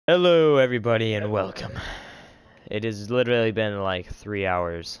Hello, everybody, and welcome. It has literally been like 3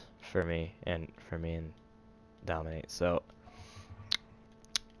 hours for me and Dominate. So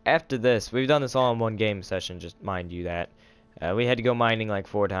after this, we've done this all in one game session. Just mind you that we had to go mining like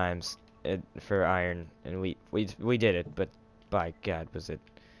 4 times for iron, and we did it. But by God, was it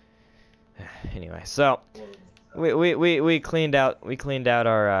anyway? So we cleaned out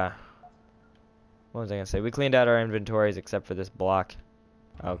our what was I gonna say? We cleaned out our inventories except for this block.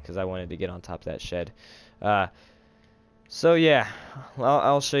 Oh, because I wanted to get on top of that shed. So yeah,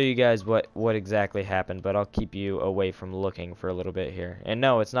 I'll show you guys what exactly happened, but I'll keep you away from looking for a little bit here. And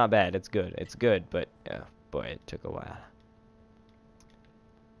no, it's not bad. It's good. It's good, but boy, it took a while.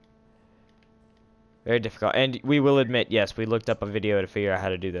 Very difficult. And we will admit, yes, we looked up a video to figure out how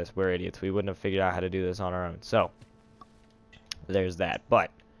to do this. We're idiots. We wouldn't have figured out how to do this on our own. So there's that. But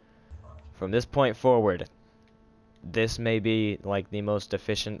from this point forward, this may be like the most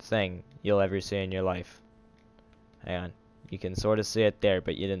efficient thing you'll ever see in your life. Hang on. You can sort of see it there,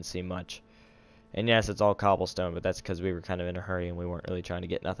 but you didn't see much. And yes, it's all cobblestone, but that's because we were kind of in a hurry and we weren't really trying to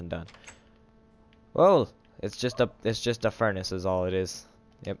get nothing done. Whoa! It's just a furnace is all it is.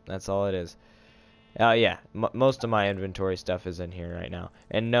 Yep, that's all it is. Yeah, most of my inventory stuff is in here right now.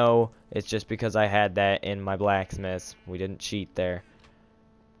 And no, it's just because I had that in my blacksmiths. We didn't cheat there.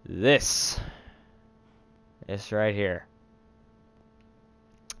 This right here.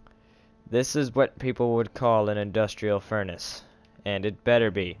 This is what people would call an industrial furnace. And it better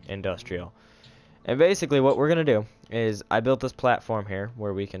be industrial. And basically what we're going to do is I built this platform here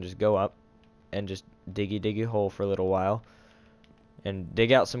where we can just go up and just diggy hole for a little while. And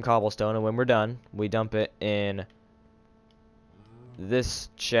dig out some cobblestone, and when we're done, we dump it in this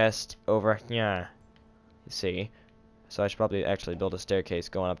chest over here. You see? So I should probably actually build a staircase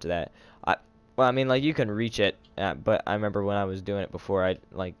going up to that. Well, I mean, like, you can reach it, but I remember when I was doing it before,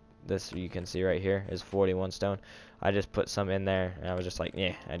 like, this you can see right here is 41 stone. I just put some in there, and I was just like,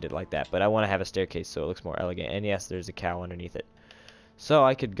 yeah, I did like that. But I want to have a staircase so it looks more elegant. And yes, there's a cow underneath it. So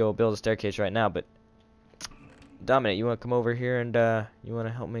I could go build a staircase right now, but Dominic, you want to come over here and you want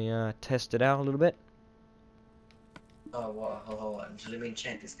to help me test it out a little bit? Oh, well, hold on. Let me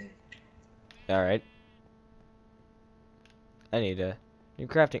enchant this thing. Alright. I need a new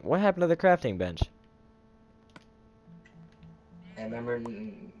crafting. What happened to the crafting bench? I remember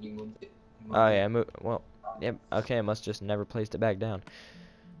you moved it. Oh yeah, well, yep. Okay, I must just never placed it back down.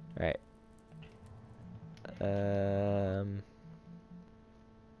 All right.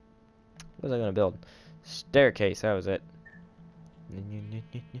 What was I gonna build? Staircase. That was it.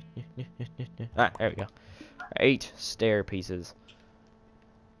 Alright, there we go. 8 stair pieces.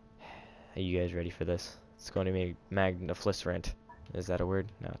 Are you guys ready for this? It's going to be magnifluorant. Is that a word?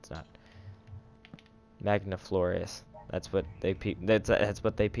 No, it's not. Magniflorous. That's what they pee. That's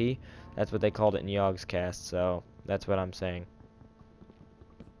what they pee. That's what they called it in Yogg's cast. So that's what I'm saying.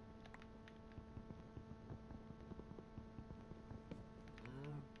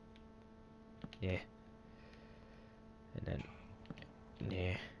 Yeah. And then,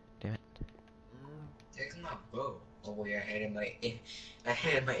 yeah. Damn it. Take my bow. Oh boy, I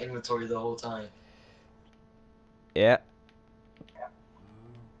had my inventory the whole time. Yeah.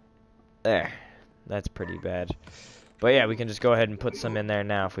 There. That's pretty bad. But yeah, we can just go ahead and put some in there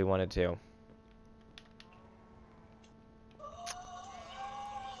now if we wanted to.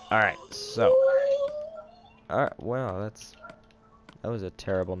 Alright, so. Alright, wow, that was a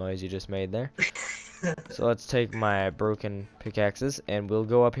terrible noise you just made there. So let's take my broken pickaxes and we'll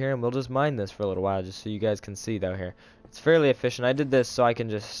go up here and we'll just mine this for a little while just so you guys can see though here. It's fairly efficient. I did this so I can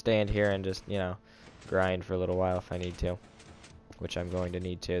just stand here and just, you know, grind for a little while if I need to. Which I'm going to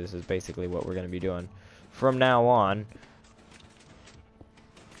need to. This is basically what we're going to be doing from now on.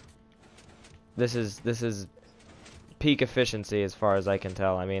 This is peak efficiency as far as I can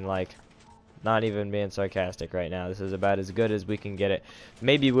tell. I mean, like, not even being sarcastic right now. This is about as good as we can get it.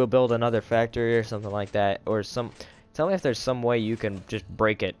 Maybe we'll build another factory or something like that, or tell me if there's some way you can just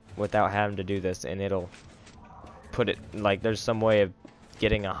break it without having to do this and it'll put it, like, there's some way of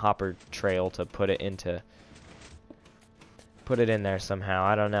getting a hopper trail to put it in there somehow.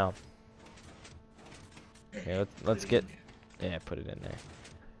 I don't know. Okay, let's get, yeah, put it in there.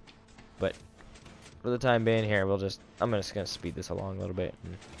 But for the time being here, I'm just gonna speed this along a little bit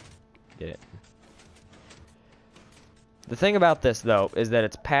and get it. The thing about this though is that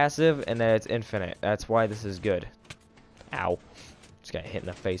it's passive and that it's infinite. That's why this is good. Ow. Just got hit in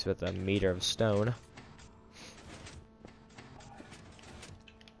the face with a meter of stone.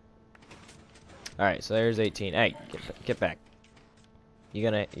 Alright, so there's 18. Hey, get back. You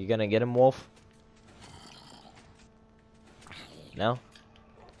gonna get him, Wolf? No?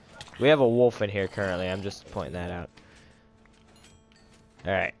 We have a wolf in here currently. I'm just pointing that out.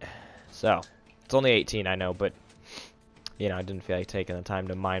 Alright. So, it's only 18, I know, but, you know, I didn't feel like taking the time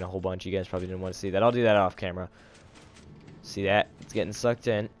to mine a whole bunch. You guys probably didn't want to see that. I'll do that off camera. See that? It's getting sucked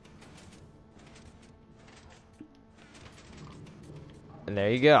in. And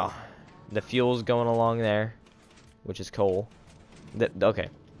there you go. The fuel's going along there, which is coal. Okay.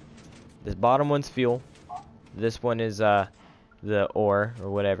 This bottom one's fuel. This one is the ore, or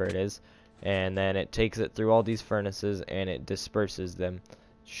whatever it is. And then it takes it through all these furnaces, and it disperses them.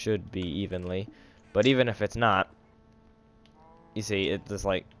 Should be evenly. But even if it's not, you see, it's just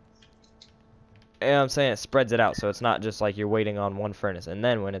like, you know what I'm saying, it spreads it out, so it's not just like you're waiting on one furnace. And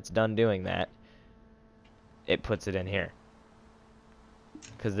then when it's done doing that, it puts it in here.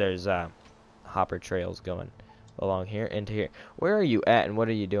 Because there's hopper trails going along here into here. Where are you at, and what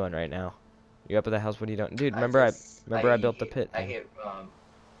are you doing right now? You up at the house? What are you doing, dude? Remember I built the pit thing.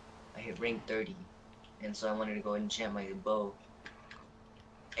 I hit rank 30, and so I wanted to go enchant my bow,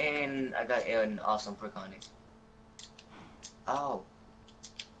 and I got an awesome perk on it. Oh,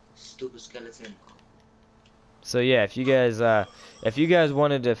 stupid skeleton. So yeah, if you guys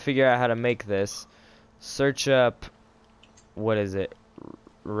wanted to figure out how to make this, search up, what is it?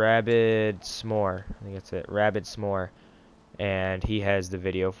 Rabid S'more. I think that's it. Rabid S'more. And he has the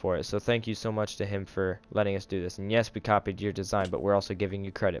video for it. So thank you so much to him for letting us do this. And yes, we copied your design, but we're also giving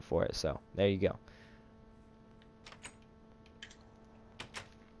you credit for it. So there you go.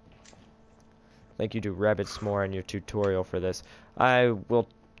 Thank you to Rabid S'more and your tutorial for this. I will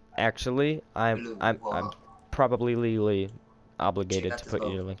actually, I'm probably legally obligated to put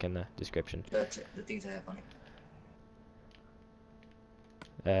your link in the description. The things I have on it.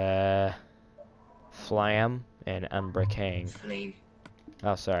 Flam and Umbracang. Flame.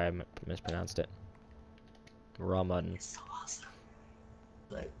 Oh, sorry, I mispronounced it. Raw mutton. It's so awesome.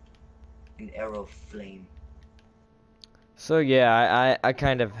 Like an arrow flame. So yeah, I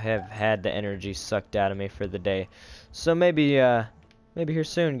kind of have had the energy sucked out of me for the day. So maybe here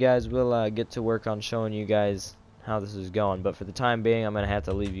soon, guys, we'll get to work on showing you guys how this is going. But for the time being, I'm gonna have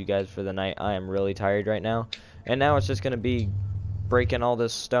to leave you guys for the night. I am really tired right now, and now it's just gonna be breaking all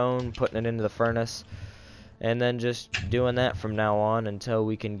this stone, putting it into the furnace, and then just doing that from now on until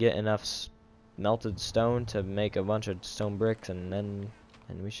we can get enough melted stone to make a bunch of stone bricks, and then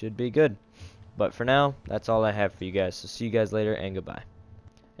we should be good. But for now, that's all I have for you guys. So see you guys later, and goodbye.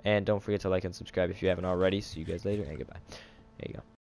 And don't forget to like and subscribe if you haven't already. See you guys later, and goodbye. There you go.